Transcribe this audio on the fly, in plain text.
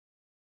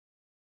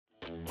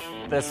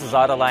This is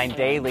Autoline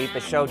Daily, the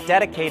show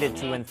dedicated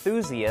to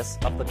enthusiasts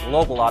of the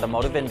global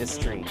automotive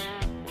industry.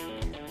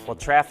 Well,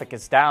 traffic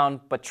is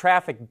down, but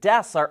traffic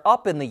deaths are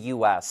up in the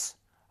U.S.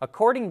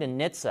 According to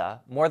NHTSA,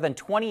 more than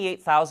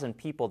 28,000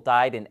 people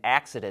died in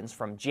accidents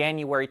from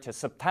January to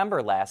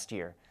September last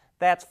year.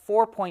 That's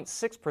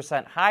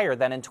 4.6% higher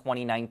than in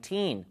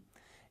 2019.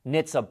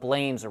 NHTSA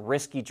blames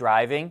risky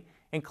driving,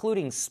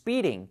 including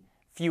speeding,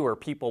 fewer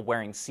people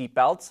wearing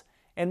seatbelts,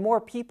 and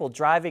more people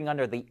driving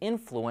under the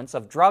influence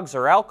of drugs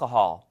or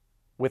alcohol.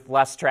 With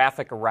less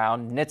traffic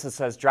around, NHTSA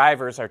says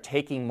drivers are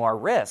taking more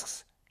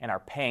risks and are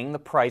paying the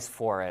price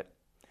for it.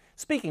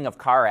 Speaking of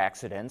car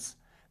accidents,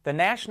 the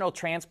National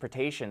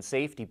Transportation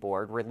Safety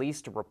Board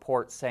released a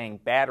report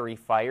saying battery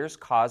fires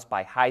caused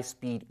by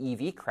high-speed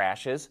EV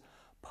crashes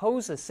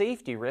pose a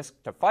safety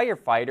risk to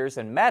firefighters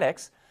and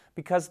medics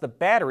because the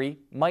battery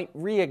might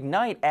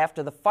reignite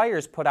after the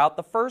fire's put out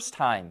the first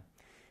time.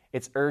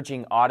 It's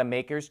urging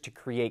automakers to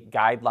create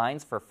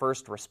guidelines for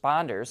first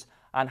responders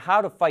on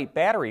how to fight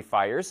battery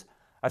fires,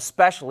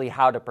 especially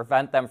how to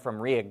prevent them from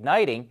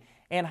reigniting,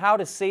 and how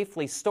to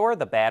safely store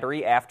the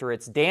battery after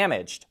it's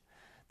damaged.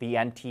 The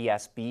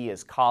NTSB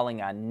is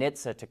calling on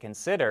NHTSA to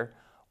consider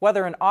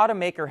whether an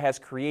automaker has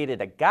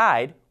created a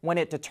guide when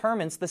it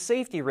determines the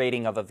safety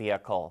rating of a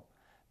vehicle.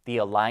 The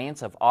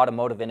Alliance of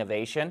Automotive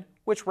Innovation,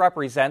 which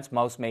represents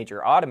most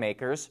major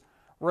automakers,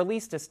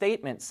 released a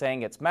statement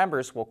saying its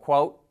members will,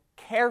 quote,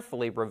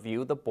 carefully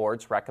review the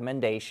board's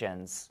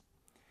recommendations.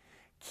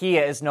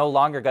 Kia is no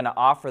longer going to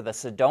offer the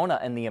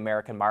Sedona in the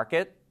American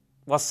market.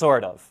 Well,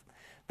 sort of.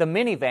 The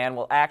minivan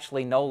will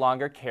actually no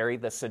longer carry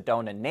the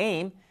Sedona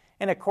name,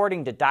 and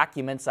according to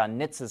documents on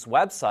NHTSA's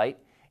website,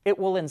 it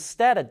will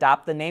instead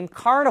adopt the name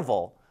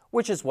Carnival,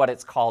 which is what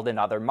it's called in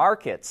other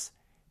markets.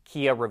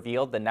 Kia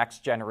revealed the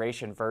next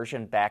generation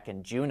version back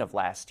in June of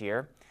last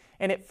year,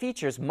 and it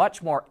features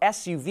much more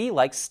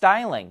SUV-like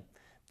styling.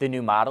 The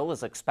new model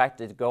is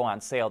expected to go on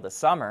sale this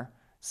summer,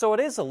 so it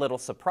is a little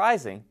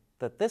surprising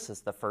that this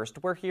is the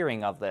first we're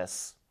hearing of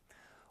this.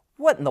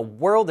 What in the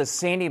world is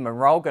Sandy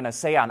Monroe going to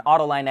say on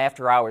Autoline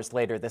After Hours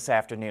later this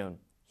afternoon?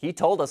 He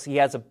told us he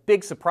has a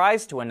big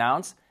surprise to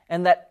announce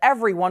and that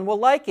everyone will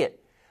like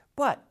it,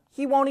 but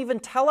he won't even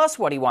tell us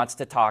what he wants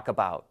to talk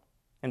about.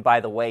 And by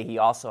the way, he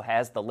also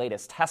has the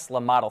latest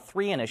Tesla Model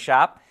 3 in his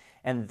shop,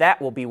 and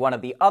that will be one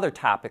of the other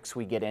topics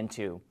we get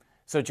into.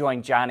 So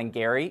join John and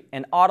Gary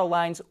and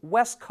Autoline's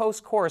West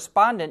Coast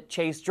correspondent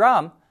Chase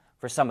Drum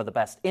for some of the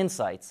best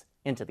insights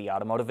into the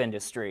automotive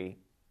industry.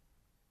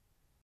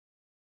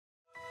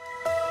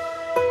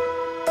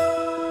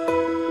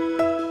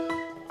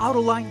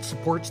 Autoline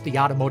supports the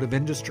automotive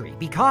industry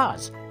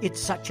because it's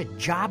such a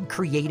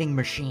job-creating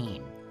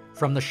machine.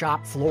 From the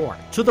shop floor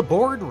to the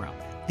boardroom,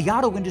 the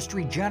auto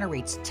industry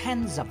generates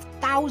tens of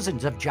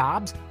thousands of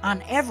jobs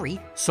on every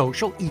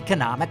social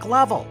economic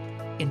level,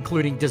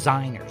 including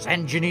designers,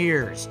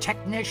 engineers,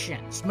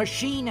 technicians,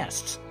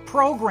 machinists,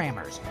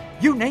 programmers,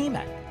 you name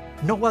it.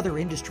 No other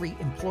industry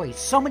employs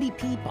so many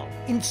people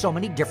in so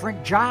many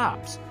different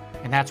jobs.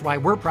 And that's why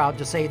we're proud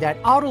to say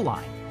that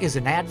Autoline is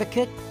an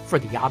advocate for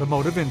the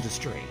automotive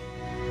industry.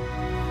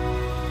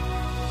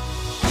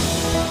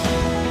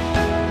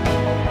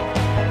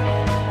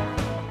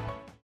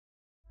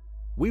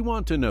 We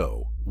want to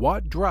know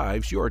what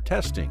drives your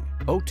testing.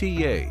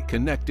 OTA,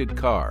 connected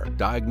car,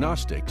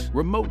 diagnostics,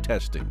 remote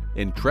testing.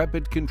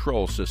 Intrepid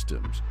Control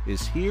Systems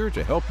is here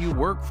to help you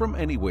work from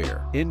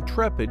anywhere.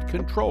 Intrepid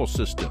Control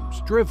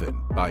Systems,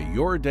 driven by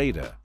your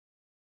data.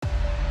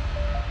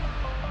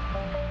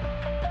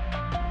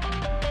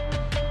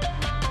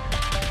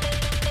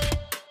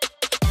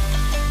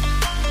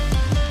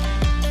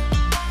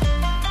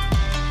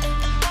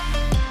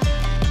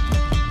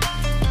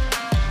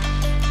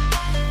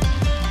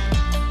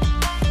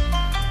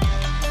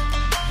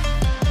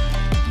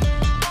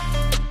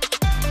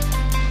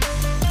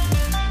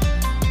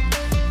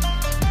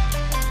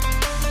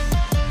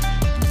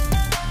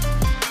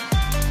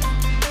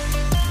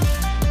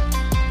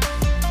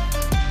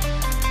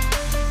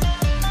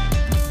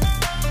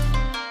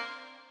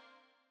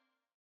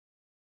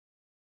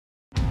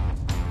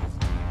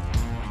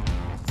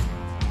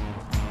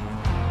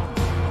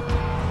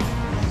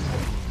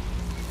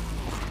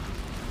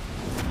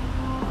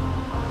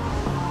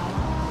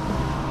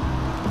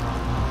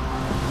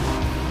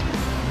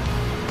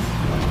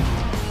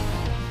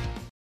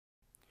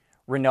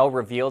 Renault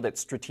revealed its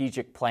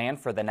strategic plan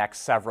for the next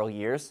several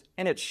years,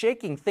 and it's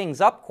shaking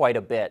things up quite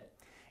a bit.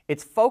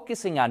 It's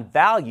focusing on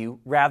value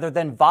rather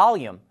than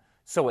volume,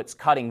 so it's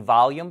cutting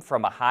volume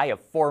from a high of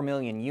 4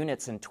 million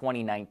units in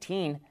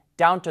 2019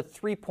 down to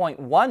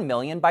 3.1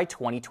 million by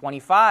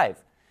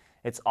 2025.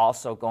 It's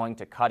also going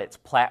to cut its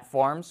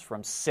platforms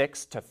from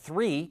 6 to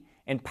 3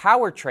 and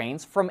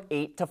powertrains from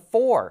 8 to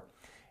 4.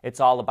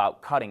 It's all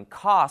about cutting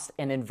cost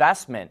and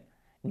investment,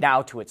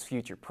 now to its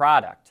future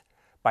product.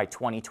 By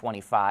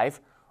 2025,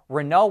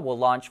 Renault will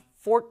launch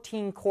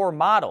 14 core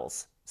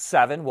models.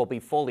 7 will be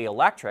fully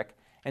electric,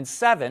 and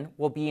 7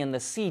 will be in the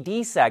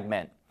CD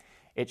segment.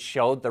 It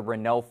showed the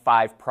Renault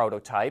 5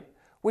 prototype,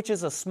 which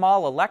is a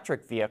small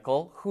electric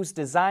vehicle whose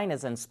design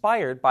is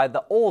inspired by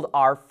the old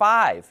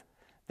R5.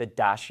 The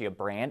Dacia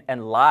brand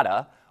and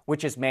Lada,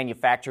 which is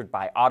manufactured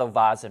by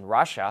AutoVAZ in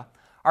Russia,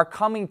 are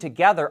coming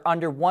together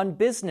under one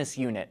business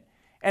unit,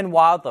 and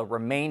while they'll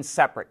remain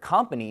separate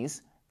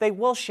companies, they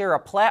will share a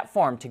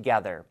platform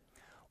together.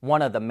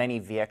 One of the many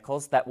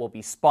vehicles that will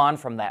be spawned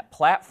from that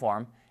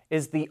platform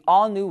is the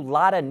all-new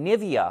Lada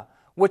Nivea,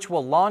 which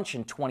will launch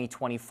in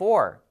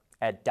 2024.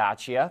 At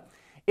Dacia,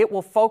 it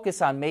will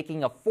focus on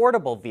making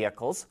affordable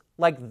vehicles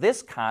like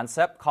this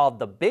concept called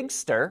the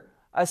Bigster,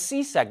 a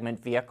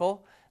C-segment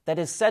vehicle that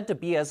is said to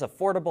be as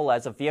affordable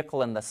as a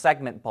vehicle in the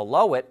segment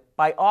below it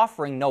by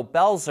offering no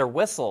bells or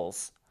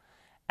whistles.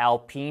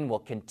 Alpine will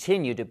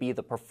continue to be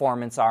the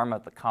performance arm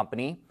of the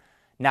company.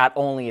 Not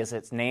only is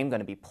its name going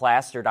to be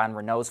plastered on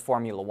Renault's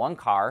Formula One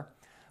car,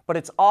 but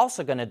it's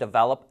also going to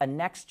develop a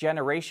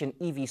next-generation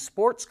EV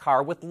sports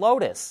car with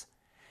Lotus.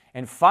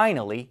 And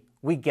finally,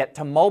 we get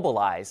to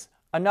Mobilize,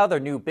 another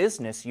new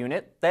business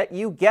unit that,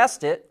 you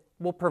guessed it,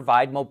 will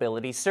provide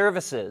mobility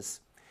services.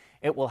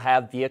 It will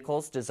have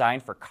vehicles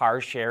designed for car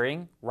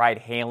sharing,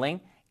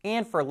 ride-hailing,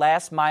 and for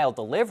last-mile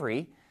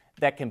delivery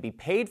that can be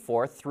paid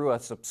for through a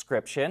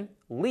subscription,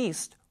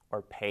 leased,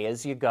 or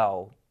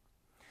pay-as-you-go.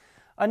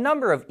 A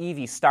number of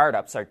EV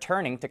startups are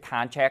turning to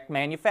contract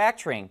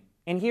manufacturing,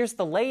 and here's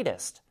the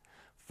latest.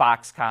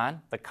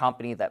 Foxconn, the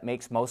company that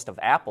makes most of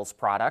Apple's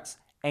products,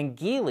 and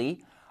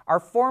Geely are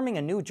forming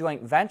a new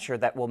joint venture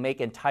that will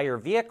make entire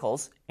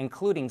vehicles,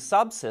 including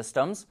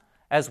subsystems,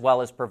 as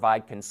well as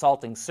provide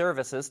consulting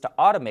services to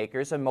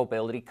automakers and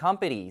mobility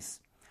companies.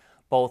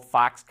 Both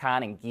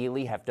Foxconn and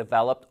Geely have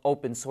developed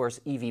open-source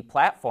EV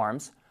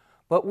platforms,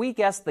 but we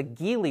guess the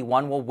Geely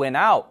one will win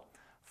out.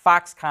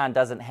 Foxconn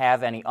doesn't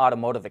have any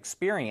automotive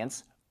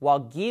experience,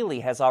 while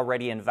Geely has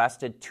already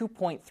invested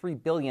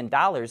 $2.3 billion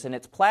in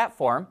its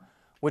platform,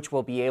 which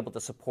will be able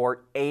to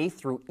support A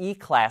through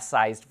E-class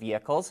sized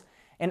vehicles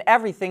and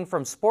everything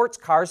from sports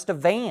cars to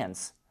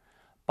vans.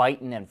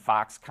 Byton and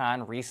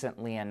Foxconn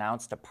recently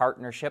announced a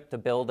partnership to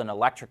build an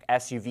electric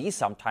SUV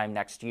sometime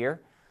next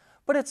year,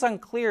 but it's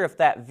unclear if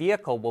that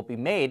vehicle will be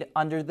made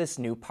under this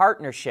new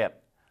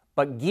partnership.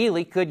 But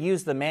Geely could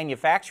use the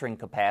manufacturing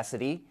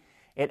capacity.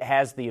 It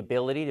has the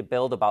ability to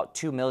build about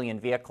 2 million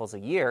vehicles a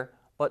year,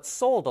 but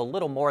sold a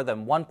little more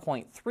than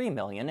 1.3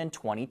 million in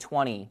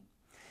 2020.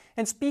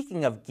 And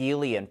speaking of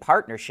Geely and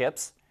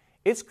partnerships,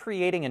 it's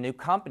creating a new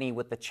company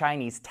with the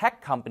Chinese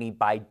tech company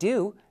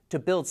Baidu to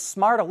build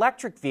smart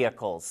electric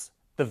vehicles.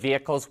 The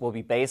vehicles will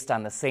be based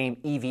on the same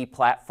EV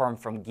platform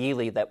from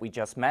Geely that we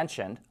just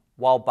mentioned,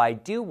 while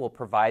Baidu will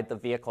provide the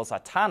vehicle's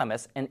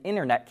autonomous and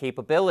internet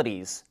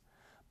capabilities.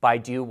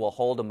 Baidu will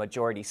hold a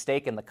majority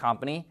stake in the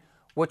company,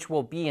 which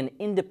will be an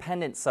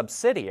independent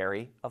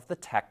subsidiary of the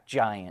tech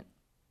giant.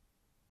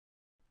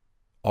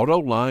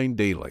 AutoLine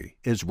Daily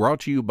is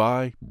brought to you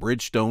by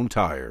Bridgestone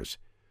Tires,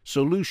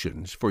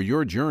 solutions for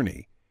your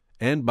journey,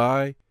 and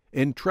by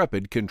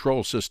Intrepid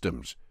Control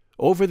Systems,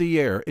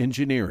 over-the-air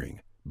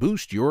engineering.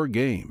 Boost your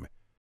game.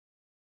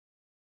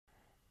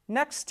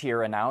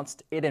 Nexteer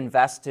announced it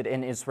invested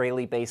in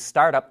Israeli-based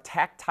startup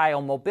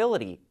Tactile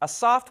Mobility, a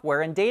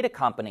software and data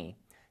company.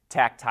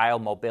 Tactile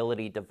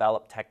Mobility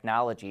developed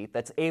technology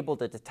that's able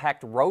to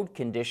detect road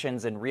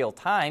conditions in real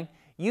time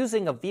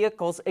using a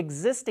vehicle's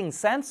existing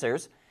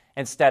sensors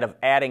instead of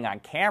adding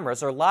on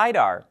cameras or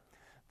LiDAR.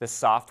 The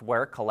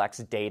software collects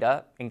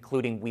data,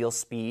 including wheel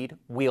speed,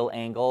 wheel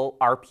angle,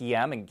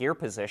 RPM, and gear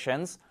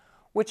positions,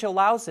 which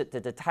allows it to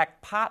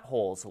detect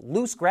potholes,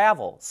 loose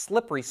gravel,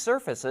 slippery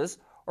surfaces,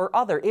 or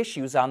other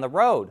issues on the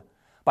road.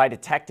 By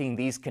detecting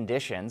these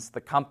conditions,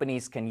 the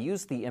companies can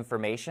use the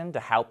information to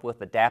help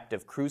with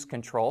adaptive cruise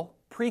control,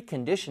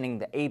 preconditioning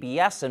the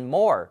ABS, and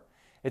more.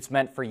 It's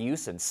meant for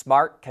use in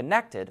smart,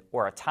 connected,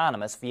 or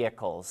autonomous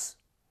vehicles.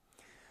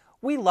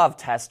 We love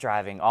test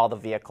driving all the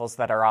vehicles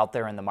that are out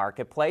there in the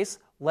marketplace,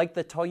 like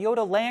the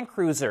Toyota Land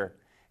Cruiser.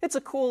 It's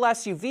a cool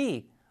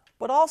SUV,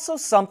 but also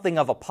something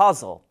of a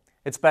puzzle.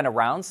 It's been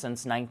around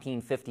since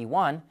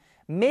 1951,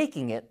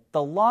 making it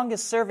the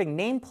longest-serving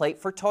nameplate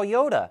for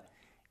Toyota.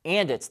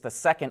 And it's the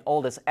second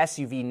oldest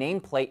SUV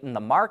nameplate in the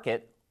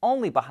market,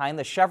 only behind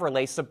the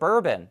Chevrolet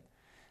Suburban.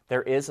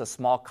 There is a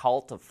small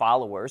cult of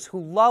followers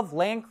who love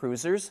Land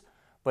Cruisers,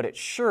 but it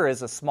sure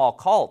is a small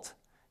cult.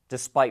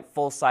 Despite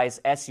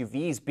full-size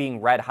SUVs being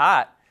red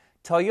hot,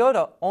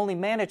 Toyota only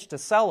managed to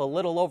sell a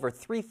little over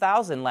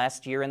 3,000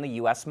 last year in the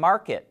U.S.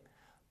 market.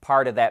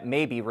 Part of that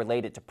may be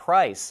related to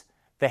price.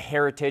 The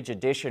Heritage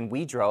Edition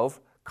we drove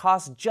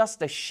cost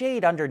just a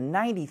shade under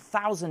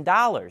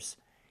 $90,000,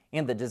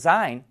 and the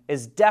design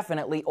is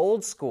definitely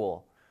old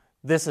school.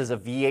 This is a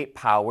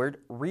V8-powered,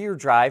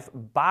 rear-drive,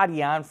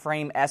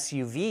 body-on-frame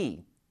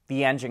SUV.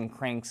 The engine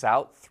cranks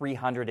out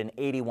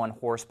 381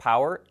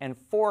 horsepower and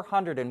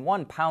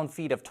 401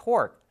 pound-feet of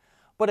torque,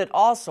 but it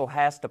also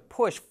has to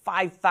push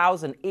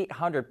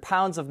 5,800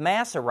 pounds of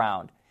mass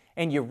around,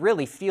 and you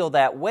really feel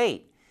that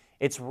weight.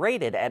 It's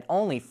rated at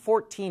only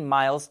 14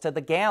 miles to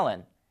the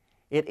gallon.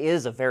 It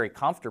is a very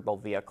comfortable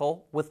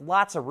vehicle with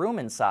lots of room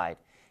inside,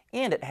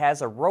 And it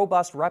has a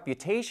robust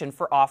reputation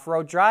for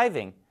off-road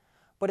driving.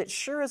 But it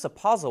sure is a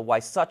puzzle why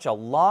such a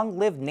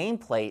long-lived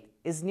nameplate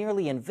is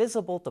nearly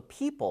invisible to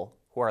people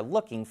who are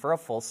looking for a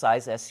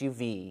full-size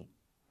SUV.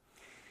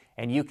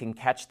 And you can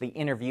catch the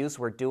interviews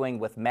we're doing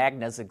with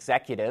Magna's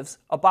executives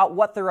about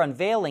what they're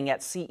unveiling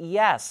at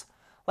CES,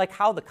 like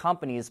how the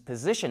company is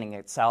positioning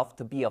itself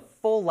to be a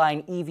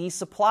full-line EV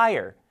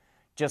supplier.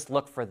 Just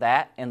look for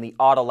that in the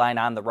Autoline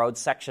on the Road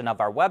section of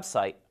our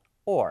website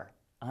or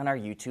on our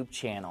YouTube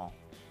channel.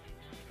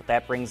 But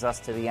that brings us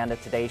to the end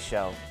of today's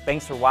show.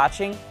 Thanks for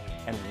watching,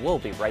 and we'll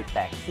be right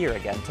back here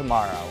again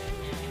tomorrow.